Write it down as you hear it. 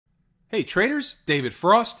Hey traders, David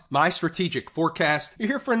Frost, my strategic forecast. You're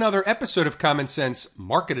here for another episode of Common Sense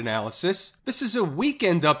Market Analysis. This is a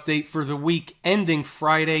weekend update for the week ending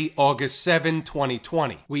Friday, August 7,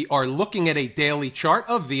 2020. We are looking at a daily chart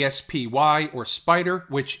of the SPY or Spider,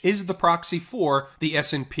 which is the proxy for the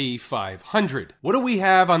S&P 500. What do we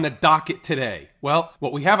have on the docket today? Well,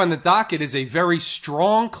 what we have on the docket is a very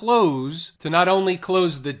strong close to not only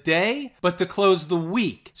close the day, but to close the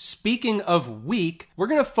week. Speaking of week, we're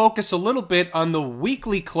going to focus a little bit on the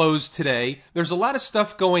weekly close today. There's a lot of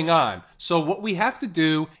stuff going on. So what we have to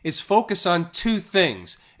do is focus on two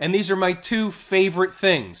things. And these are my two favorite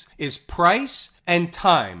things, is price and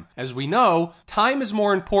time. As we know, time is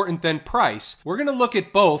more important than price. We're going to look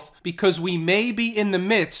at both because we may be in the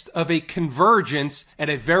midst of a convergence at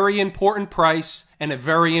a very important price and a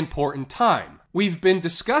very important time. We've been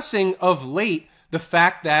discussing of late the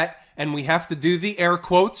fact that, and we have to do the air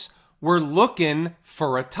quotes, we're looking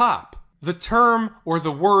for a top. The term or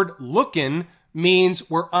the word lookin means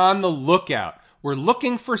we're on the lookout. We're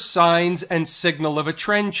looking for signs and signal of a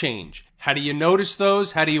trend change. How do you notice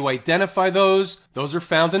those? How do you identify those? Those are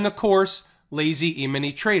found in the course, Lazy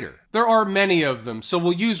E-mini Trader. There are many of them, so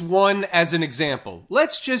we'll use one as an example.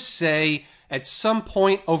 Let's just say at some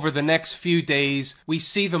point over the next few days, we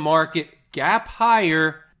see the market gap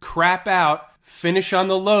higher, crap out, finish on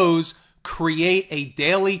the lows, create a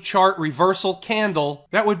daily chart reversal candle.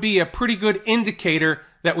 That would be a pretty good indicator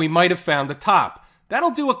that we might have found the top.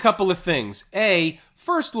 That'll do a couple of things.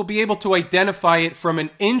 First, we'll be able to identify it from an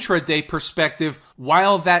intraday perspective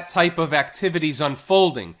while that type of activity is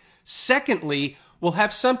unfolding. Secondly, we'll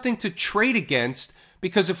have something to trade against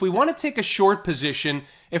because if we want to take a short position,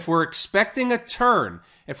 if we're expecting a turn,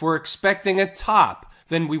 if we're expecting a top,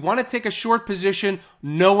 then we want to take a short position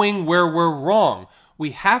knowing where we're wrong.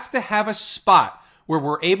 We have to have a spot where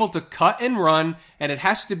we're able to cut and run, and it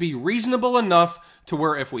has to be reasonable enough to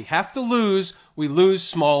where if we have to lose, we lose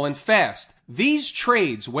small and fast. These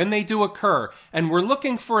trades, when they do occur, and we're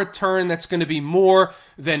looking for a turn that's going to be more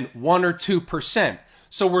than 1 or 2%.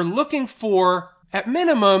 So we're looking for, at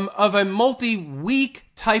minimum, of a multi-week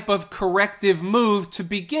type of corrective move to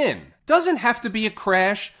begin. Doesn't have to be a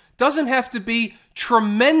crash, doesn't have to be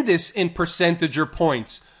tremendous in percentage or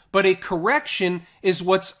points, but a correction is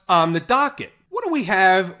what's on the docket. What do we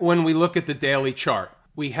have when we look at the daily chart?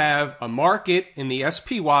 We have a market in the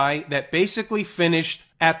SPY that basically finished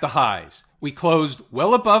at the highs. We closed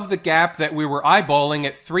well above the gap that we were eyeballing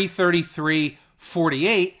at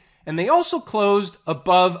 333.48, and they also closed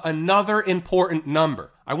above another important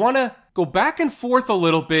number. I want to go back and forth a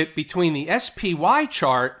little bit between the SPY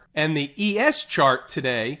chart and the ES chart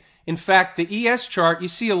today. In fact, the ES chart, you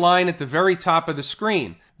see a line at the very top of the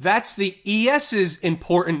screen. That's the ES's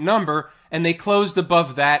important number, and they closed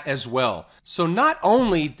above that as well. So not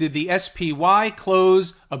only did the SPY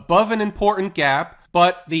close above an important gap,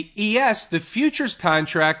 but the ES, the futures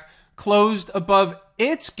contract, closed above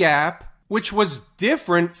its gap, which was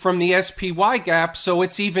different from the SPY gap, so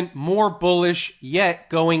it's even more bullish yet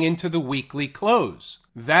going into the weekly close.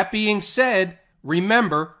 That being said,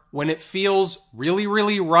 remember, when it feels really,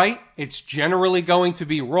 really right, it's generally going to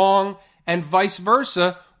be wrong, and vice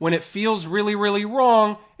versa. When it feels really, really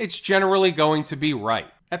wrong, it's generally going to be right.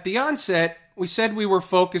 At the onset, we said we were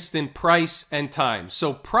focused in price and time.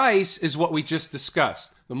 So price is what we just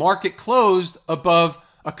discussed. The market closed above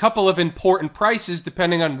a couple of important prices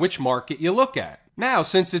depending on which market you look at. Now,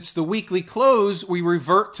 since it's the weekly close, we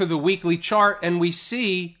revert to the weekly chart and we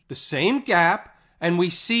see the same gap and we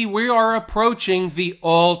see we are approaching the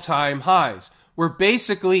all-time highs. We're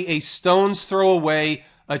basically a stone's throw away,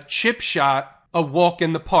 a chip shot, a walk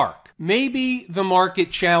in the park. Maybe the market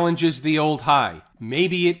challenges the old high.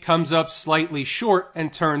 Maybe it comes up slightly short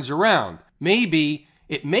and turns around. Maybe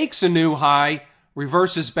it makes a new high,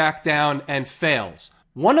 reverses back down, and fails.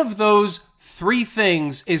 One of those three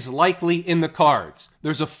things is likely in the cards.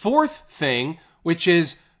 There's a fourth thing, which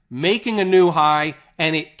is making a new high,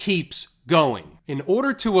 and it keeps going. In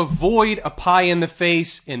order to avoid a pie in the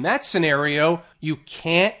face in that scenario, you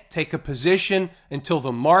can't take a position until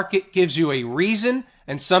the market gives you a reason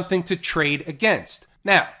and something to trade against.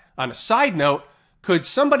 Now, on a side note, could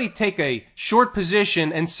somebody take a short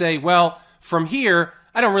position and say, well, from here,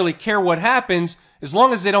 I don't really care what happens as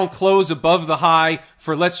long as they don't close above the high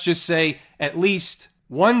for, let's just say, at least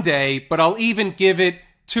one day, but I'll even give it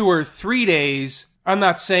 2 or 3 days. I'm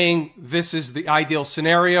not saying this is the ideal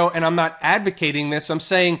scenario, and I'm not advocating this. I'm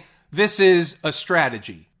saying this is a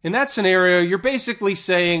strategy. In that scenario, you're basically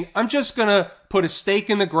saying, I'm just going to put a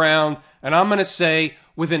stake in the ground, and I'm going to say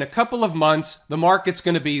within a couple of months, the market's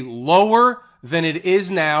going to be lower than it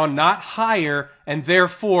is now, not higher, and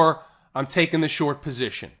therefore I'm taking the short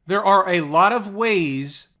position. There are a lot of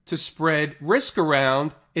ways to spread risk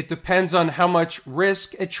around. It depends on how much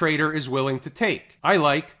risk a trader is willing to take. I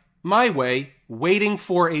like my way, waiting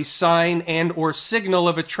for a sign and or signal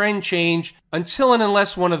of a trend change. Until and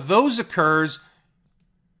unless one of those occurs,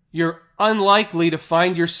 you're unlikely to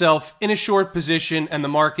find yourself in a short position and the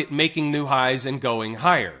market making new highs and going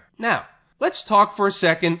higher. Now, let's talk for a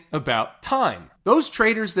second about time. Those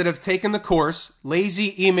traders that have taken the course,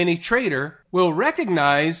 Lazy E-mini Trader, will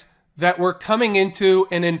recognize that we're coming into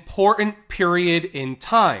an important period in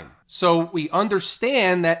time. So we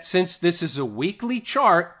understand that since this is a weekly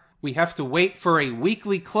chart, we have to wait for a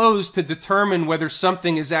weekly close to determine whether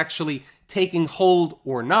something is actually taking hold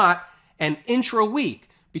or not. And intra-week,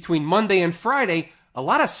 between Monday and Friday, a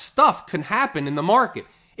lot of stuff can happen in the market.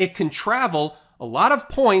 It can travel a lot of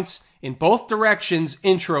points in both directions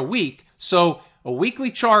intra-week. So a weekly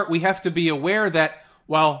chart, we have to be aware that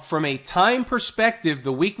while from a time perspective,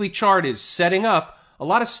 the weekly chart is setting up, a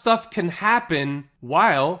lot of stuff can happen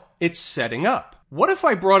while it's setting up. What if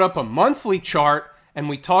I brought up a monthly chart and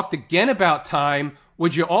we talked again about time?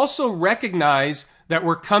 Would you also recognize that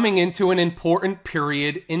we're coming into an important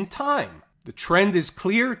period in time? The trend is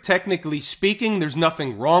clear. Technically speaking, there's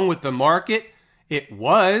nothing wrong with the market. It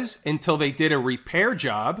was until they did a repair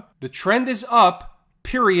job. The trend is up,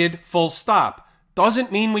 period, full stop.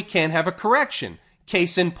 Doesn't mean we can't have a correction.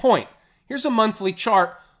 Case in point, here's a monthly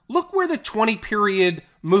chart. Look where the 20-period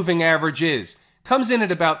moving average is. Comes in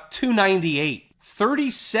at about 298.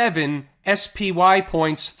 37 SPY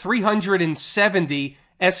points, 370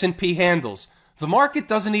 S&P handles. The market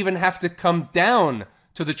doesn't even have to come down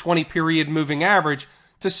to the 20-period moving average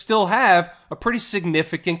to still have a pretty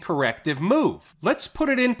significant corrective move. Let's put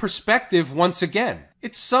it in perspective once again.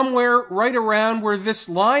 It's somewhere right around where this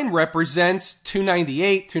line represents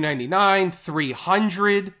 298, 299,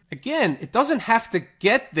 300. Again, it doesn't have to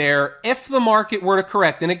get there if the market were to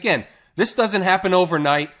correct. And again, this doesn't happen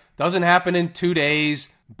overnight, doesn't happen in 2 days,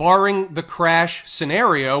 barring the crash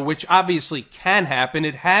scenario, which obviously can happen.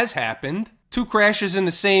 It has happened. 2 crashes in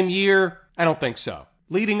the same year? I don't think so.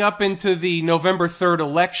 Leading up into the November 3rd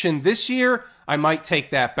election this year, I might take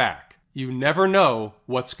that back. You never know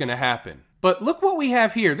what's going to happen. But look what we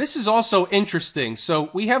have here. This is also interesting. So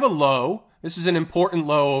we have a low. This is an important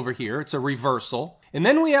low over here. It's a reversal. And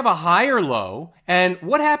then we have a higher low. And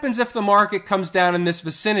what happens if the market comes down in this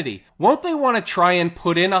vicinity? Won't they want to try and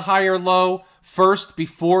put in a higher low first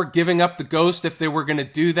before giving up the ghost if they were going to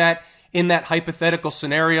do that in that hypothetical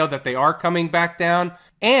scenario that they are coming back down?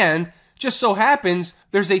 And just so happens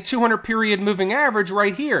there's a 200-period moving average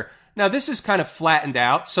right here. Now, this is kind of flattened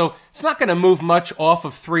out, so it's not going to move much off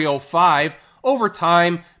of 305. Over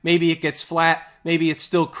time, maybe it gets flat, maybe it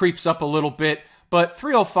still creeps up a little bit, but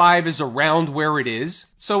 305 is around where it is.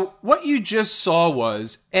 So what you just saw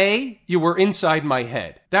was, A, you were inside my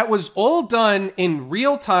head. That was all done in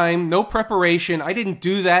real time, no preparation. I didn't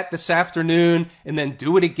do that this afternoon and then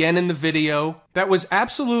do it again in the video. That was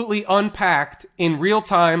absolutely unpacked in real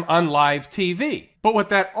time on live TV. But what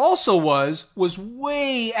that also was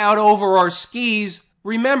way out over our skis.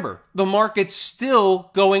 Remember, the market's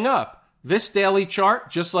still going up. This daily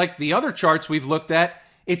chart, just like the other charts we've looked at,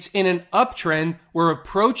 it's in an uptrend. We're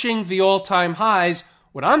approaching the all-time highs.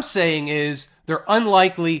 What I'm saying is they're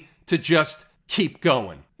unlikely to just keep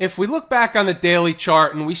going. If we look back on the daily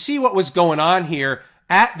chart and we see what was going on here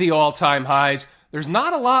at the all-time highs, there's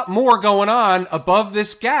not a lot more going on above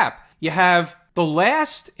this gap. You have the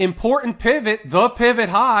last important pivot, the pivot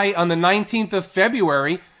high on the 19th of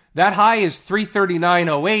February. That high is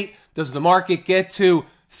 339.08. Does the market get to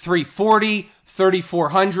 340,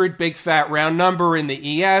 3,400, big fat round number in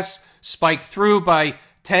the ES, spike through by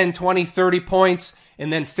 10, 20, 30 points,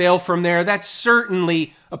 and then fail from there? That's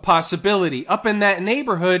certainly a possibility. Up in that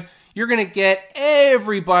neighborhood, you're going to get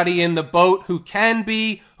everybody in the boat who can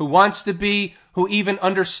be, who wants to be, who even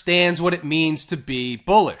understands what it means to be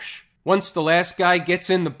bullish. Once the last guy gets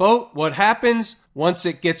in the boat, what happens? Once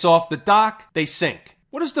it gets off the dock, they sink.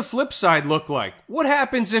 What does the flip side look like? What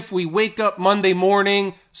happens if we wake up Monday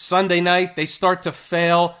morning, Sunday night, they start to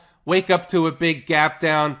fail, wake up to a big gap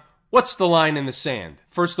down? What's the line in the sand?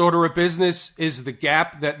 First order of business is the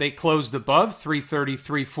gap that they closed above, 330,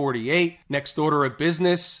 348. Next order of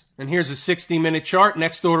business, and here's a 60-minute chart.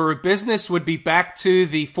 Next order of business would be back to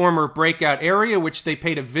the former breakout area, which they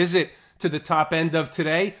paid a visit to the top end of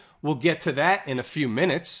today. We'll get to that in a few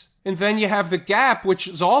minutes. And then you have the gap, which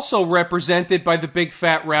is also represented by the big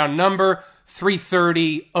fat round number,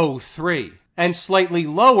 330.03. And slightly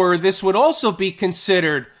lower, this would also be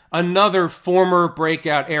considered another former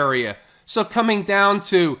breakout area. So coming down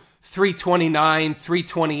to 329,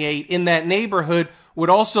 328 in that neighborhood would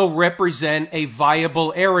also represent a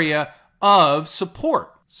viable area of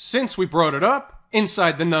support. Since we brought it up,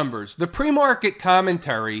 inside the numbers, the pre-market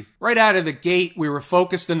commentary, right out of the gate, we were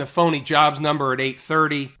focused on the phony jobs number at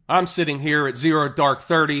 8:30. I'm sitting here at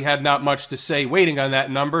 0:30, had not much to say waiting on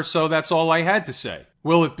that number, so that's all I had to say.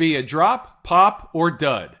 Will it be a drop, pop, or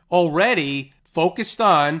dud? Already focused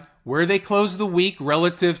on where they close the week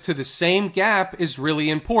relative to the same gap is really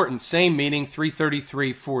important. Same meaning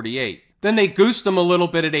 333.48. Then they goosed them a little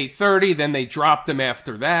bit at 8:30, then they dropped them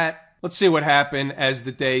after that. Let's see what happened as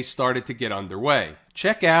the day started to get underway.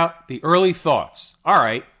 Check out the early thoughts. All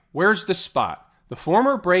right, where's the spot? The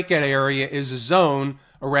former breakout area is a zone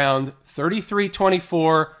around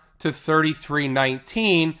 33.24 to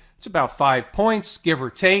 33.19. It's about 5 points, give or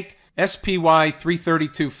take. SPY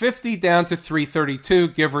 332.50 down to 332,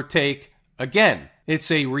 give or take. Again, it's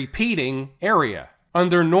a repeating area.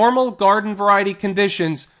 Under normal garden variety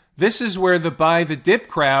conditions, this is where the buy the dip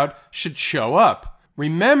crowd should show up.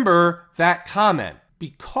 Remember that comment,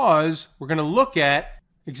 because we're going to look at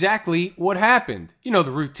exactly what happened. You know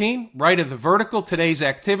the routine, right of the vertical, today's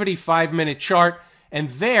activity, 5-minute chart, and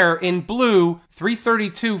there in blue,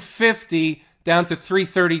 332.50 down to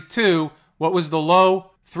 332. What was the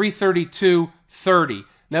low? 332.30.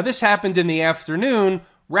 Now this happened in the afternoon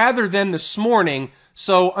rather than this morning,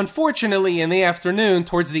 so unfortunately in the afternoon,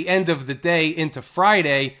 towards the end of the day into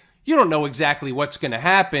Friday, you don't know exactly what's going to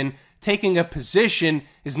happen. Taking a position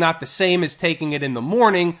is not the same as taking it in the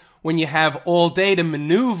morning when you have all day to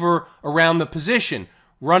maneuver around the position.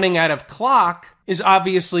 Running out of clock is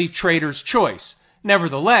obviously trader's choice.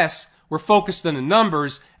 Nevertheless, we're focused on the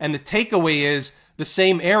numbers, and the takeaway is the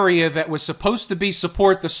same area that was supposed to be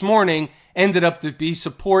support this morning ended up to be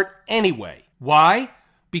support anyway. Why?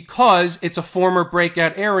 Because it's a former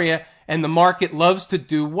breakout area, and the market loves to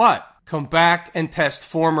do what? Come back and test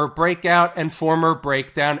former breakout and former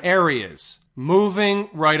breakdown areas. Moving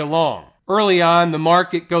right along. Early on, the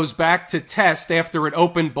market goes back to test after it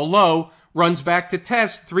opened below, runs back to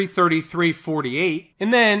test 333.48.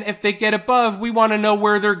 And then if they get above, we want to know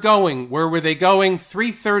where they're going. Where were they going?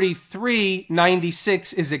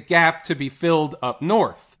 333.96 is a gap to be filled up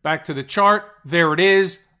north. Back to the chart. There it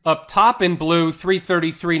is. Up top in blue,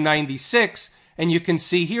 333.96. And you can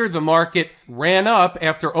see here the market ran up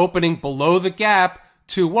after opening below the gap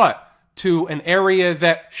to what? To an area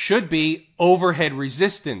that should be overhead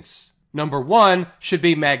resistance. Number one should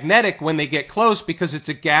be magnetic when they get close because it's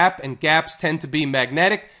a gap, and gaps tend to be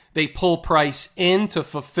magnetic. They pull price in to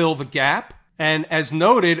fulfill the gap. And as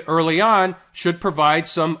noted early on, should provide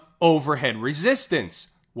some overhead resistance.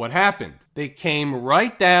 What happened? They came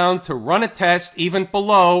right down to run a test even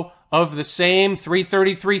below of the same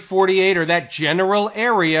 333.48 or that general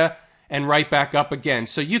area and right back up again.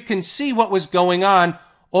 So you can see what was going on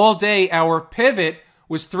all day. Our pivot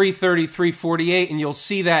was 333.48, and you'll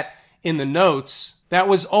see that in the notes. That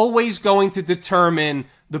was always going to determine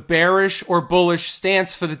the bearish or bullish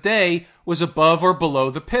stance for the day was above or below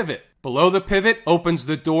the pivot. Below the pivot opens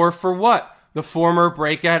the door for what? The former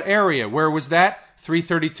breakout area. Where was that?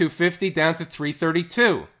 332.50 down to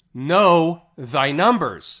 332. Know thy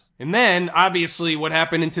numbers. And then, obviously, what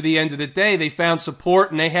happened into the end of the day, they found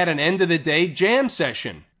support and they had an end-of-the-day jam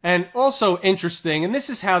session. And also interesting, and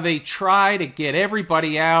this is how they try to get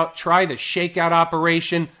everybody out, try the shakeout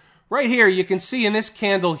operation. Right here, you can see in this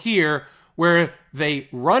candle here where they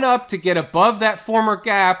run up to get above that former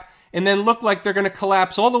gap and then look like they're going to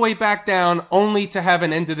collapse all the way back down only to have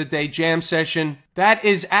an end-of-the-day jam session. That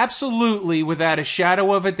is absolutely, without a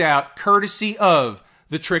shadow of a doubt, courtesy of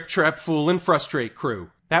the Trick, Trap, Fool, and Frustrate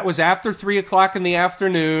crew. That was after 3 o'clock in the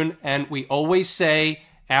afternoon, and we always say,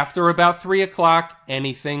 after about 3 o'clock,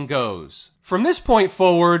 anything goes. From this point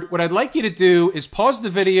forward, what I'd like you to do is pause the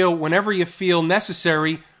video whenever you feel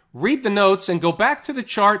necessary, read the notes, and go back to the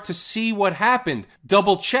chart to see what happened.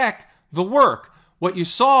 Double check the work. What you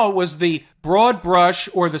saw was the broad brush,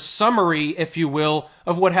 or the summary, if you will,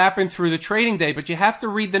 of what happened through the trading day, but you have to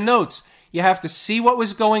read the notes. You have to see what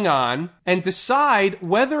was going on and decide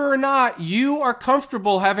whether or not you are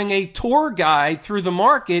comfortable having a tour guide through the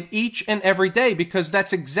market each and every day, because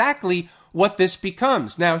that's exactly what this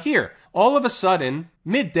becomes. Now here, all of a sudden,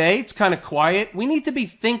 midday, it's kind of quiet. We need to be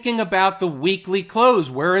thinking about the weekly close.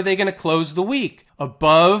 Where are they going to close the week?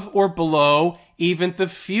 Above or below even the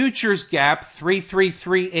futures gap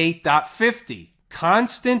 3338.50.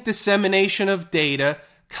 Constant dissemination of data,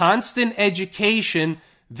 constant education.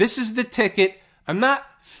 This is the ticket. I'm not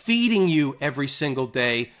feeding you every single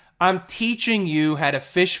day. I'm teaching you how to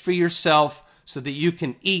fish for yourself so that you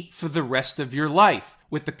can eat for the rest of your life.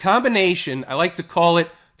 With the combination, I like to call it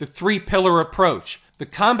the three-pillar approach. The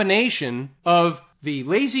combination of the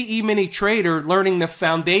lazy E-mini trader learning the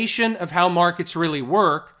foundation of how markets really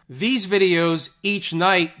work, these videos each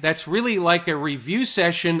night, that's really like a review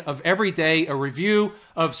session of every day, a review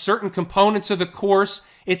of certain components of the course.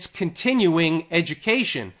 It's continuing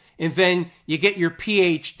education. And then you get your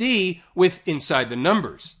PhD with Inside the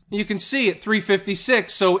Numbers. You can see at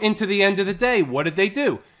 3:56, so into the end of the day, what did they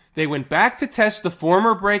do? They went back to test the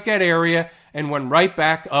former breakout area and went right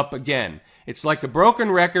back up again. It's like a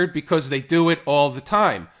broken record because they do it all the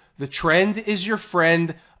time. The trend is your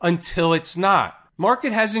friend until it's not.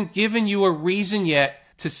 Market hasn't given you a reason yet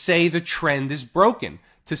to say the trend is broken,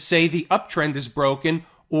 to say the uptrend is broken,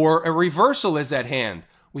 or a reversal is at hand.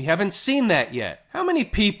 We haven't seen that yet. How many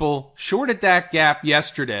people shorted that gap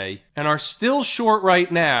yesterday and are still short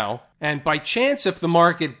right now, and by chance if the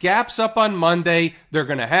market gaps up on Monday, they're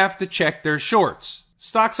going to have to check their shorts?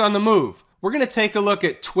 Stocks on the move. We're going to take a look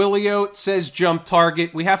at Twilio. It says jump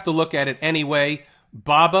target. We have to look at it anyway.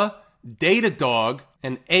 BABA, Datadog,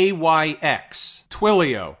 and AYX.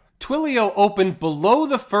 Twilio. Twilio opened below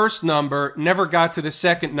the first number, never got to the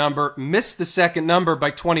second number, missed the second number by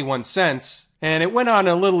 21 cents, and it went on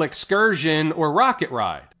a little excursion or rocket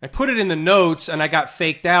ride. I put it in the notes and I got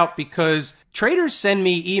faked out because traders send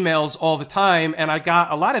me emails all the time, and I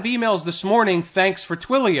got a lot of emails this morning, thanks for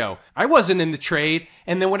Twilio. I wasn't in the trade,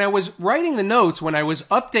 and then when I was writing the notes, when I was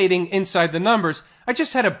updating Inside the Numbers, I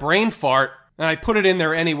just had a brain fart, and I put it in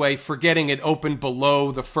there anyway, forgetting it opened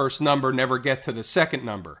below the first number, never get to the second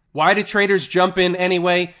number. Why do traders jump in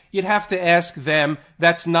anyway? You'd have to ask them.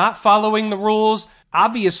 That's not following the rules.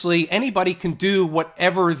 Obviously, anybody can do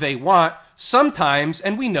whatever they want. Sometimes,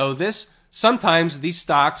 and we know this, sometimes these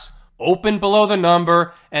stocks open below the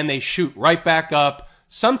number and they shoot right back up.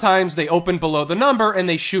 Sometimes they open below the number and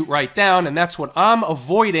they shoot right down, and that's what I'm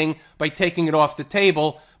avoiding by taking it off the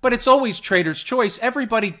table. But it's always trader's choice.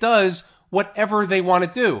 Everybody does whatever they want to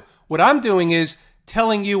do. What I'm doing is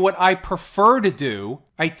telling you what I prefer to do.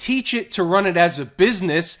 I teach it to run it as a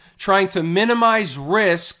business, trying to minimize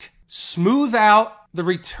risk, smooth out the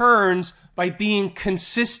returns by being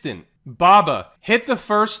consistent. BABA, hit the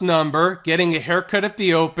first number, getting a haircut at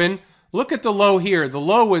the open. Look at the low here. The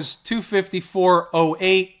low was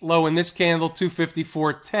 254.08. Low in this candle,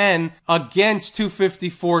 254.10 against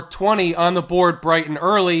 254.20 on the board bright and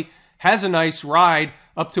early. Has a nice ride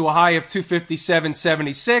up to a high of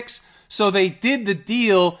 257.76. So they did the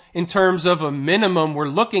deal in terms of a minimum we're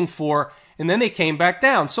looking for, and then they came back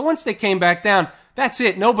down. So once they came back down, that's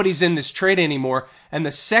it. Nobody's in this trade anymore. And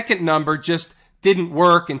the second number just didn't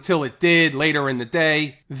work until it did later in the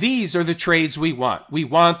day. These are the trades we want. We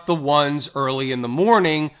want the ones early in the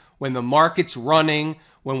morning when the market's running,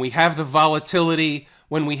 when we have the volatility,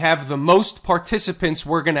 when we have the most participants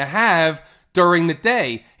we're going to have during the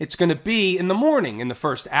day. It's going to be in the morning, in the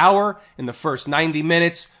first hour, in the first 90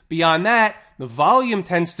 minutes. Beyond that, the volume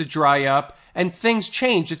tends to dry up and things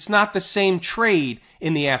change. It's not the same trade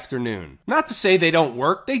in the afternoon. Not to say they don't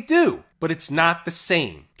work, they do, but it's not the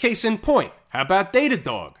same. Case in point, how about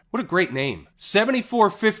Datadog? What a great name.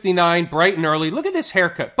 74.59, bright and early. Look at this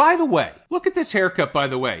haircut. By the way, look at this haircut, by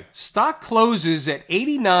the way. Stock closes at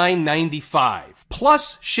 89.95,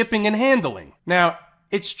 plus shipping and handling. Now,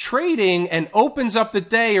 it's trading and opens up the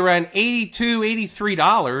day around $82,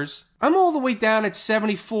 $83. I'm all the way down at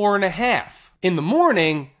 74.5. In the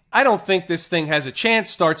morning, I don't think this thing has a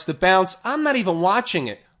chance, starts to bounce. I'm not even watching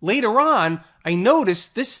it. Later on, I notice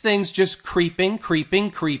this thing's just creeping.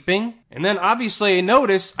 And then obviously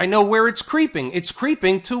I know where it's creeping. It's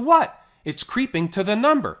creeping to what? It's creeping to the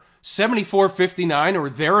number. 74.59 or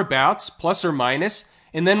thereabouts, plus or minus.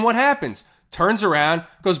 And then what happens? Turns around,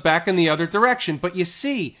 goes back in the other direction. But you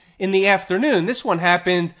see, in the afternoon, this one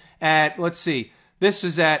happened at, let's see, this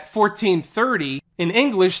is at 14:30. In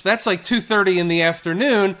English, that's like 2:30 in the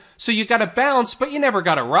afternoon. So you got a bounce, but you never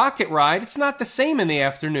got a rocket ride. It's not the same in the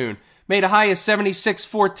afternoon. Made a high of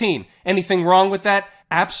 76.14. Anything wrong with that?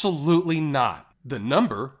 Absolutely not. The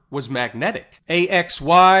number was magnetic.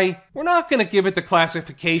 AXY, we're not going to give it the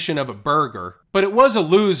classification of a burger, but it was a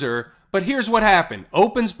loser. But here's what happened.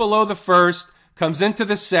 Opens below the first, comes into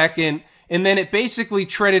the second, and then it basically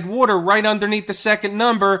treaded water right underneath the second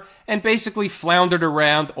number and basically floundered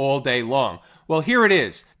around all day long. Well, here it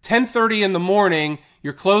is. 10:30 in the morning.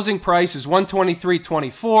 Your closing price is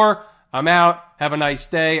 123.24. I'm out. Have a nice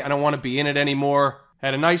day. I don't want to be in it anymore.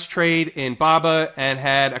 Had a nice trade in BABA and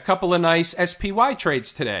had a couple of nice SPY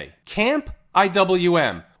trades today. Camp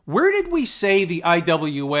IWM. Where did we say the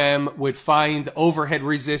IWM would find overhead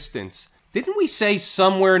resistance? Didn't we say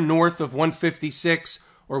somewhere north of 156,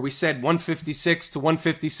 or we said 156 to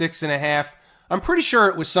 156.5? I'm pretty sure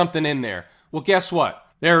it was something in there. Well, guess what?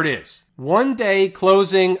 There it is. One day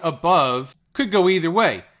closing above could go either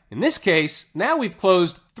way. In this case, now we've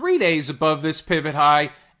closed 3 days above this pivot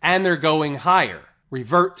high, and they're going higher.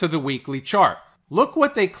 Revert to the weekly chart. Look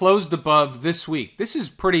what they closed above this week. This is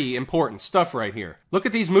pretty important stuff right here. Look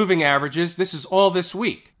at these moving averages. This is all this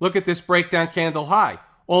week. Look at this breakdown candle high.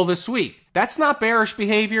 All this week. That's not bearish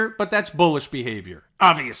behavior, but that's bullish behavior.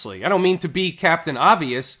 Obviously. I don't mean to be Captain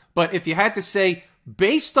Obvious, but if you had to say,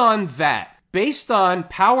 based on that, based on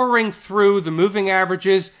powering through the moving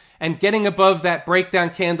averages and getting above that breakdown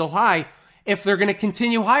candle high, if they're going to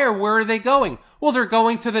continue higher, where are they going? Well, they're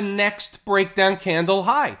going to the next breakdown candle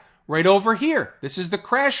high. Right over here. This is the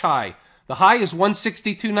crash high. The high is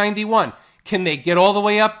 162.91. Can they get all the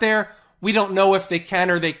way up there? We don't know if they can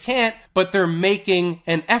or they can't, but they're making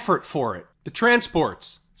an effort for it. The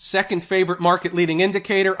transports. Second favorite market leading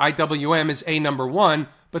indicator, IWM is A1,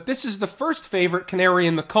 but this is the first favorite canary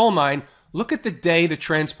in the coal mine. Look at the day the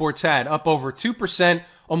transports had, up over 2%,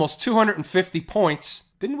 almost 250 points.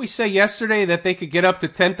 Didn't we say yesterday that they could get up to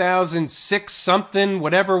 10,006 something,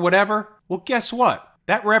 whatever? Well, guess what?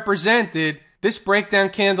 That represented this breakdown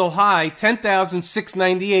candle high,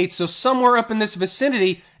 10,698. So somewhere up in this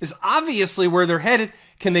vicinity is obviously where they're headed.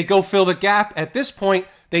 Can they go fill the gap? At this point,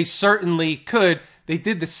 they certainly could. They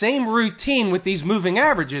did the same routine with these moving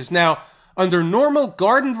averages. Now, under normal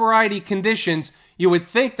garden variety conditions, you would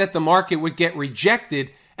think that the market would get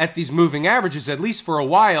rejected at these moving averages, at least for a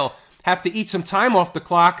while, have to eat some time off the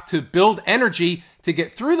clock to build energy to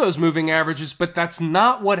get through those moving averages, but that's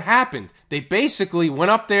not what happened. They basically went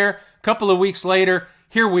up there a couple of weeks later.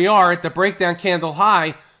 Here we are at the breakdown candle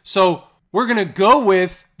high. So we're going to go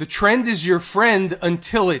with the trend is your friend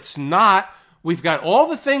until it's not. We've got all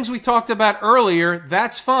the things we talked about earlier.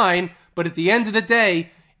 That's fine. But at the end of the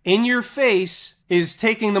day, in your face is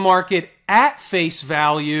taking the market at face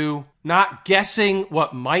value, not guessing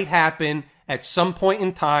what might happen at some point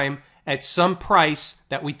in time at some price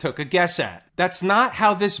that we took a guess at. That's not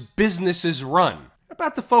how this business is run. How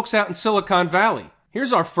about the folks out in Silicon Valley?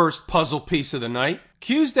 Here's our first puzzle piece of the night.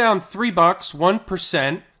 Q's down $3,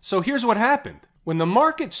 1%. So here's what happened. When the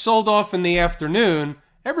market sold off in the afternoon,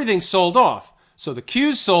 everything sold off. So the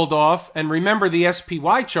Q's sold off, and remember the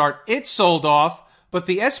SPY chart, it sold off, but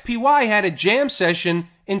the SPY had a jam session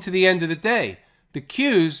into the end of the day. The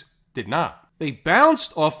Q's did not. They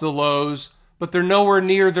bounced off the lows, but they're nowhere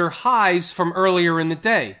near their highs from earlier in the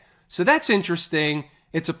day. So that's interesting.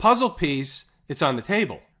 It's a puzzle piece. It's on the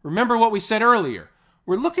table. Remember what we said earlier.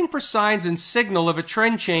 We're looking for signs and signal of a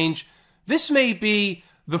trend change. This may be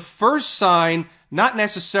the first sign, not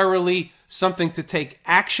necessarily something to take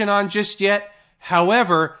action on just yet.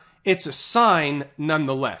 However, it's a sign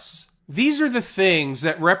nonetheless. These are the things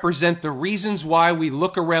that represent the reasons why we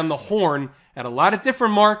look around the horn at a lot of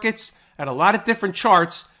different markets, at a lot of different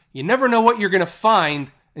charts. You never know what you're going to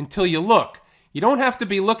find until you look. You don't have to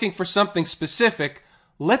be looking for something specific.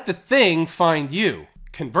 Let the thing find you.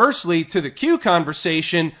 Conversely, to the Q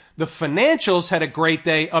conversation, the financials had a great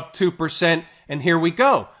day, up 2%, and here we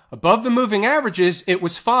go. Above the moving averages, it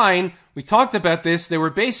was fine. We talked about this. They were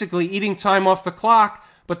basically eating time off the clock,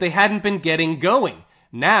 but they hadn't been getting going.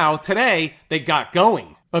 Now, today, they got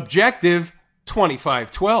going. Objective,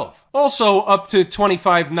 25.12. Also up to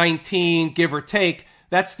 25.19, give or take.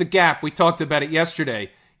 That's the gap. We talked about it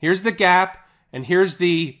yesterday. Here's the gap, and here's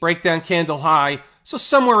the breakdown candle high. So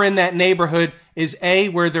somewhere in that neighborhood is A,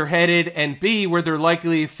 where they're headed, and B, where they're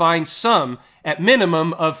likely to find some, at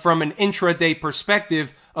minimum, of from an intraday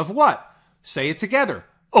perspective of what? Say it together.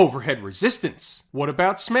 Overhead resistance. What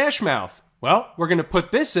about smash mouth? Well, we're going to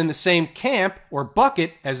put this in the same camp or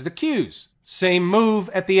bucket as the Qs. Same move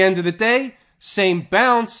at the end of the day, same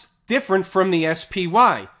bounce, different from the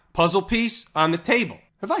SPY. Puzzle piece on the table.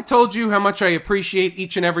 Have I told you how much I appreciate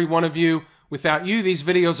each and every one of you? Without you, these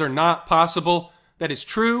videos are not possible. That is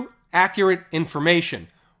true, accurate information.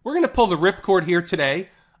 We're going to pull the ripcord here today.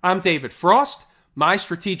 I'm David Frost, my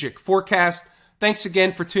strategic forecast. Thanks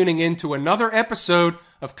again for tuning in to another episode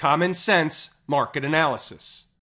of Common Sense Market Analysis.